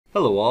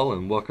Hello all,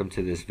 and welcome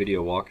to this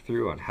video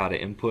walkthrough on how to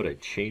input a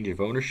change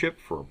of ownership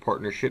for a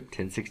partnership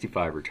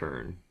 1065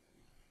 return.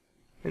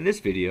 In this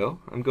video,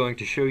 I'm going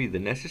to show you the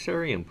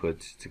necessary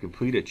inputs to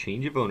complete a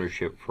change of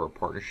ownership for a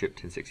partnership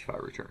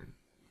 1065 return.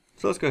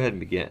 So let's go ahead and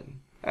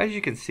begin. As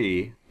you can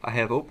see, I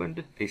have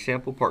opened a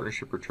sample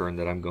partnership return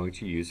that I'm going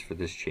to use for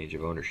this change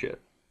of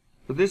ownership.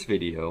 For this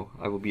video,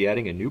 I will be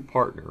adding a new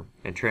partner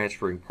and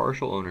transferring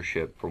partial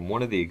ownership from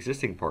one of the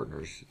existing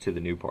partners to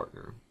the new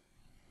partner.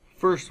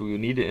 First, we will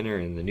need to enter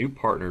in the new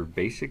partner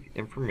basic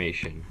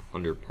information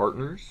under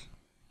Partners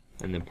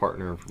and then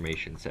Partner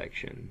Information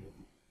section.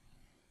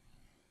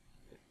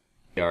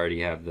 I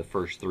already have the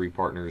first three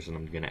partners and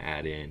I'm going to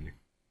add in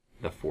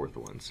the fourth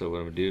one. So what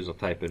I'm going to do is I'll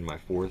type in my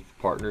fourth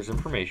partner's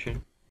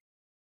information.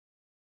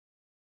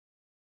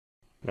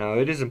 Now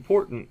it is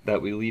important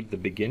that we leave the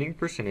beginning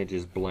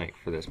percentages blank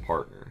for this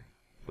partner,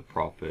 the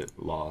profit,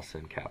 loss,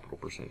 and capital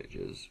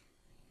percentages.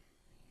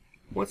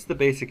 Once the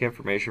basic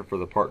information for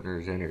the partner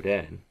is entered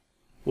in,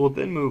 we'll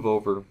then move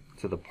over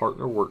to the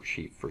partner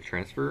worksheet for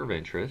transfer of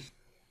interest,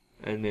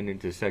 and then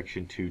into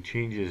section 2,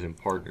 changes in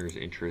partner's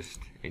interest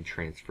in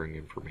transferring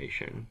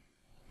information.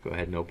 Go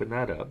ahead and open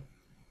that up.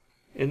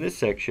 In this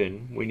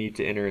section, we need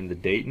to enter in the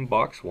date in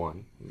box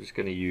 1. I'm just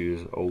going to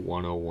use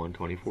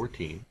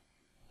 01/01/2014.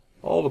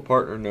 All the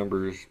partner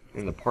numbers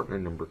in the partner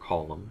number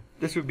column.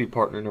 This would be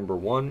partner number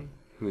 1,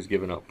 who has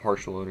given up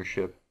partial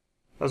ownership,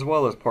 as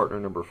well as partner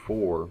number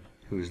 4,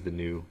 who is the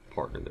new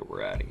partner that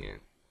we're adding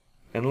in.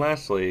 And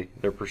lastly,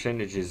 their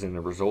percentages in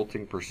the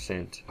resulting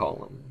percent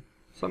column.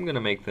 So I'm going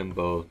to make them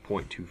both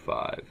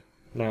 0.25.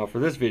 Now for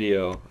this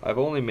video, I've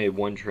only made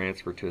one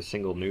transfer to a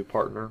single new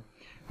partner.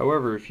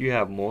 However, if you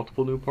have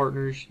multiple new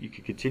partners, you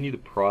can continue the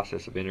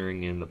process of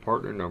entering in the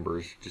partner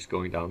numbers, just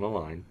going down the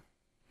line,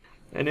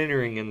 and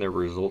entering in their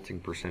resulting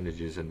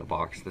percentages in the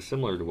box,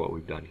 similar to what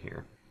we've done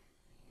here.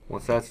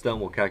 Once that's done,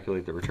 we'll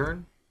calculate the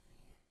return.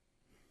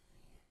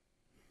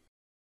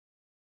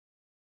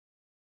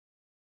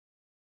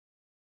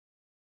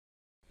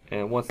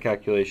 And once the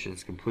calculation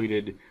is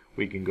completed,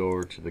 we can go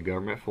over to the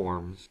government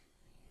forms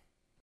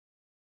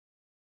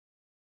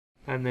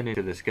and then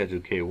into the Schedule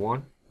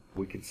K1.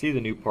 We can see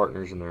the new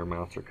partners and their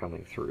amounts are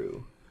coming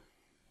through.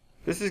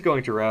 This is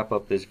going to wrap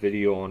up this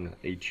video on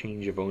a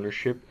change of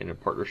ownership in a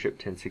partnership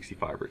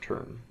 1065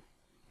 return.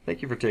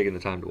 Thank you for taking the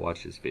time to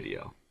watch this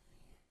video.